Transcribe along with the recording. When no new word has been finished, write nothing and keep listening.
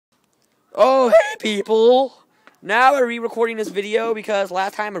Oh, hey, people! Now we're re-recording this video because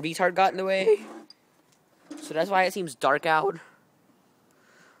last time a retard got in the way. So that's why it seems dark out.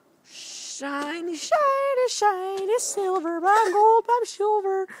 Shiny, shiny, shiny silver, I'm gold, I'm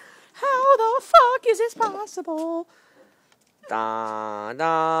silver. How the fuck is this possible? Da,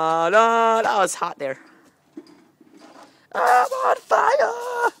 da, da. That was hot there. I'm on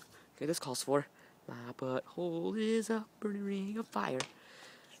fire! Okay, this calls for my butthole is a burning ring of fire.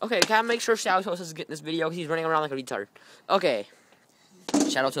 Okay, can I make sure Shadow Toast is getting this video because he's running around like a retard. Okay.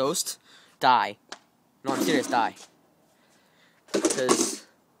 Shadow Toast, die. No, I'm serious, die. Because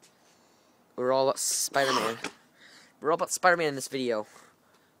we're all about Spider-Man. We're all about Spider-Man in this video.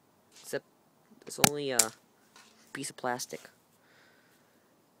 Except it's only a piece of plastic.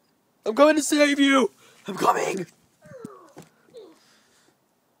 I'm coming to save you! I'm coming!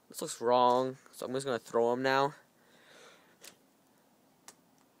 This looks wrong, so I'm just gonna throw him now.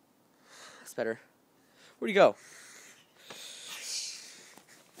 That's better. Where'd he go?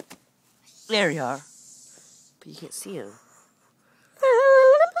 There you are. But you can't see him.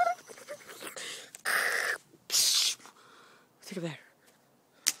 Take him there.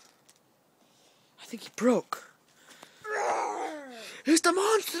 I think he broke. It's the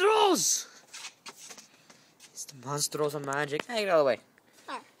monsters! It's the monsters of magic. Hey, get out of the way.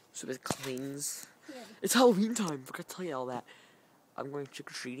 So it cleans. Yeah. It's Halloween time. Forgot to tell you all that. I'm going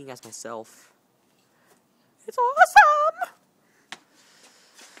trick-or-treating as myself. It's awesome!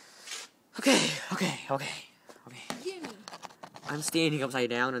 Okay. I'm standing upside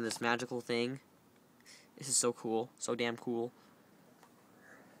down in this magical thing. This is so cool. So damn cool.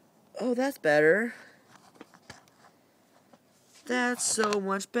 Oh, that's better. That's so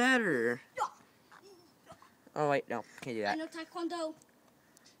much better. Oh, wait, no. Can't do that. I know Taekwondo.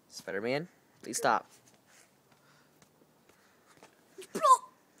 Spider-Man, please stop.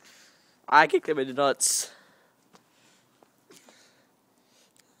 I kicked him in the nuts.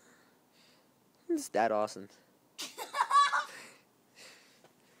 It's that awesome.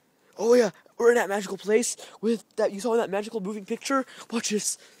 Oh yeah, we're in that magical place with that you saw in that magical moving picture. Watch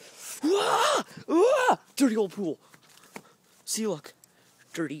this. Wah! Wah! Dirty old pool. See, look,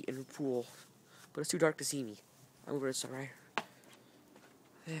 dirty in the pool, but it's too dark to see me. I'm over this right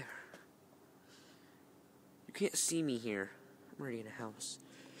there. You can't see me here. I'm already in a house.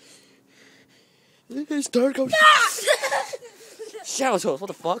 It's dark out here. Shadow Toast, what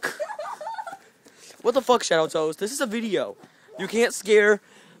the fuck? What the fuck, Shadow Toast? This is a video. You can't scare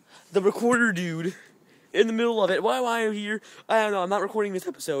the recorder dude in the middle of it. Why am I here? I don't know. I'm not recording this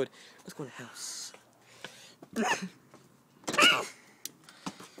episode. Let's go in the house.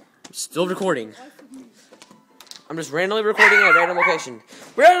 I'm still recording. I'm just randomly recording in a random location.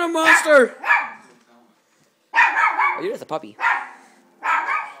 Random monster! Oh, you're just a puppy.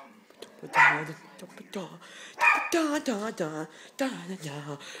 Birdie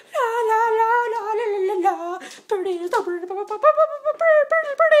is the bird. Birdie is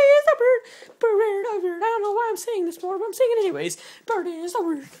the bird. Bird of bird. I don't know why I'm saying this more, but I'm saying it anyways. Birdie is the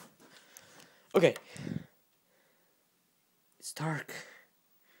bird. Okay. It's dark.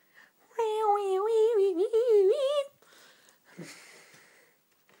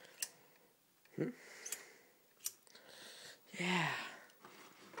 Yeah.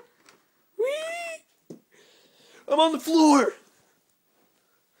 Whee! I'm on the floor.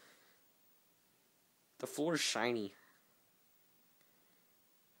 The floor is shiny.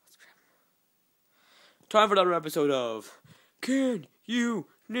 Time for another episode of Can You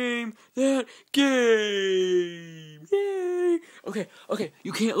Name That Game? Yay! Okay.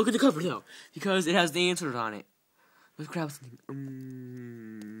 You can't look at the cover though, because it has the answers on it. Let's grab something.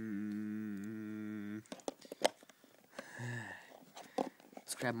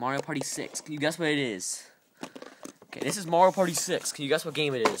 Let's grab Mario Party 6. Can you guess what it is? Okay, this is Mario Party 6. Can you guess what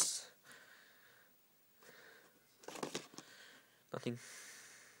game it is? Nothing.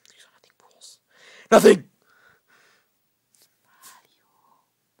 These are nothing rules. Nothing!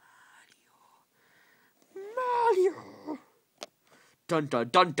 Mario! Dun dun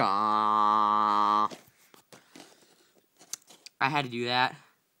dun dun! I had to do that.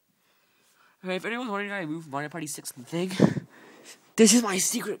 Okay, if anyone's wondering why I moved Mario Party 6 thing, this is my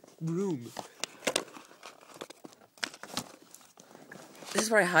secret room. This is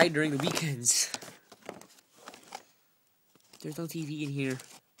where I hide during the weekends. There's no TV in here.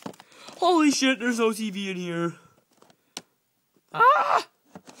 Holy shit, there's no TV in here. I'm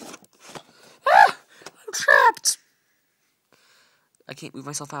trapped. I can't move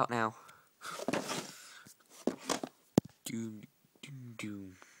myself out now. Doom, doom,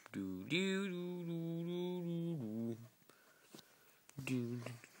 doom, doom, doom, doom, doom,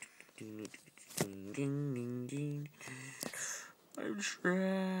 doom. I'm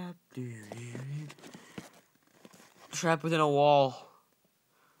trapped. Trapped within a wall.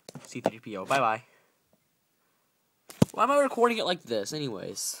 C3PO. Bye bye. Why am I recording it like this,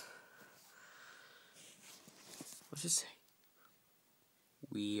 anyways? What's this say?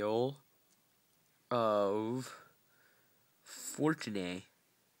 Wheel of Fortune.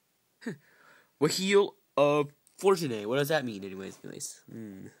 Wheel of Fortune. What does that mean, anyways?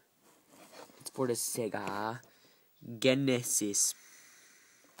 It's for the Sega Genesis.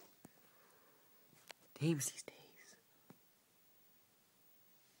 Games these days.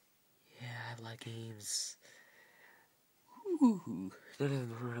 Yeah, I like games. Ooh,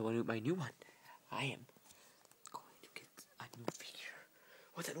 my new one. I am going to get a new figure.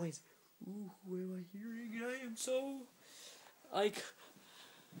 What's that noise? Ooh, what am I hearing? I am so like.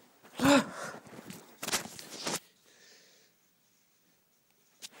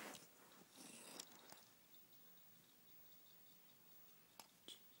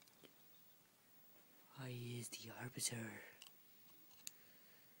 I is the arbiter.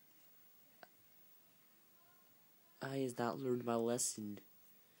 I has not learned my lesson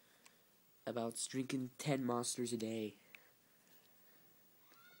about drinking 10 monsters a day.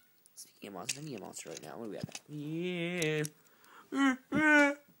 Speaking of monsters, I need a monster right now. What do we have? Yeah.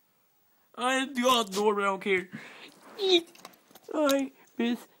 I am the outdoor, I don't care. I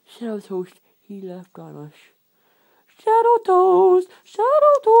miss Shadow Toast. He left Garnish. Shadow Toast!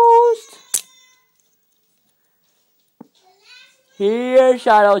 Shadow Toast! Here,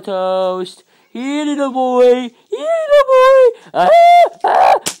 Shadow Toast! Here, little boy! Here, little boy!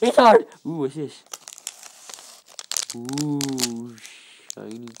 It's hard! Ooh, what's this? Ooh,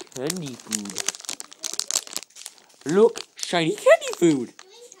 shiny candy food. Look, shiny candy food!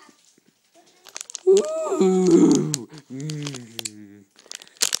 Ooh!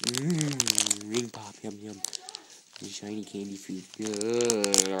 Ring pop, yum yum. Shiny candy food.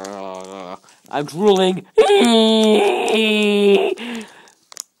 I'm drooling!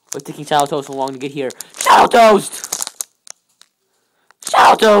 What's taking Shadow Toast so long to get here? Shadow Toast!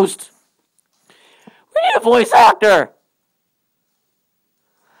 Shadow Toast! We need a voice actor!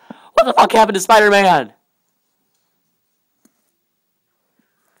 What the fuck happened to Spider-Man?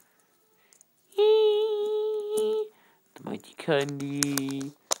 The mighty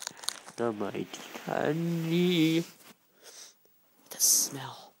candy. The mighty candy. The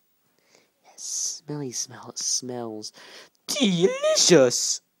smell. That smelly smell. It smells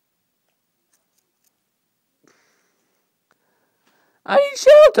delicious. I need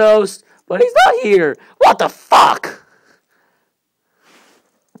Shadow Toast, but he's not here. What the fuck?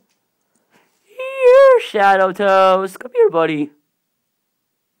 Here, Shadow Toast. Come here, buddy.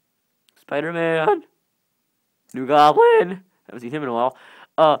 Spider-Man. New Goblin. Haven't seen him in a while.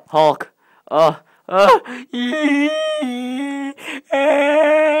 Hulk.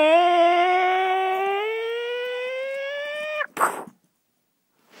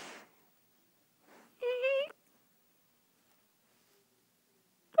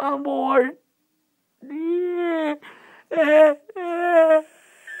 I'm bored.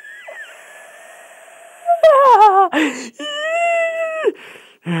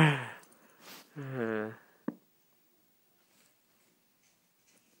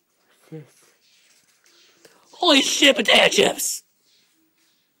 Holy shit, potato chips!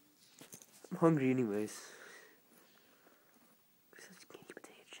 I'm hungry anyways.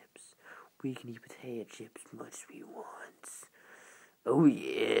 Potato chips. We can eat potato chips much as we want. Oh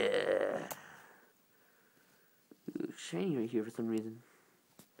yeah. Ooh, shiny right here for some reason.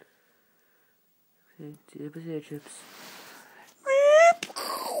 Okay, potato chips.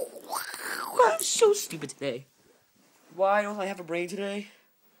 I'm so stupid today. Why don't I have a brain today?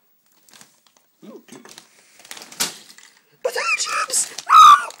 Ooh. Potato chips! No!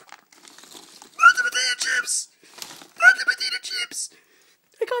 Not the potato chips! Not the potato chips!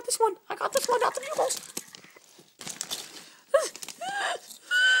 I got this one, not the noodles!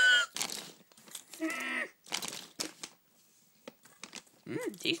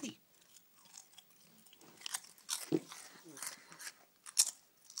 Tasty.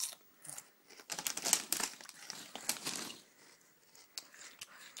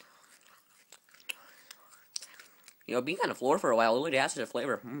 You know, being on the floor for a while really adds to the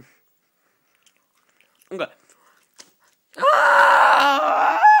flavor. Okay.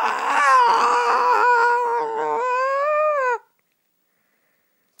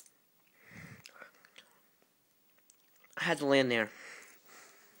 I had to land there.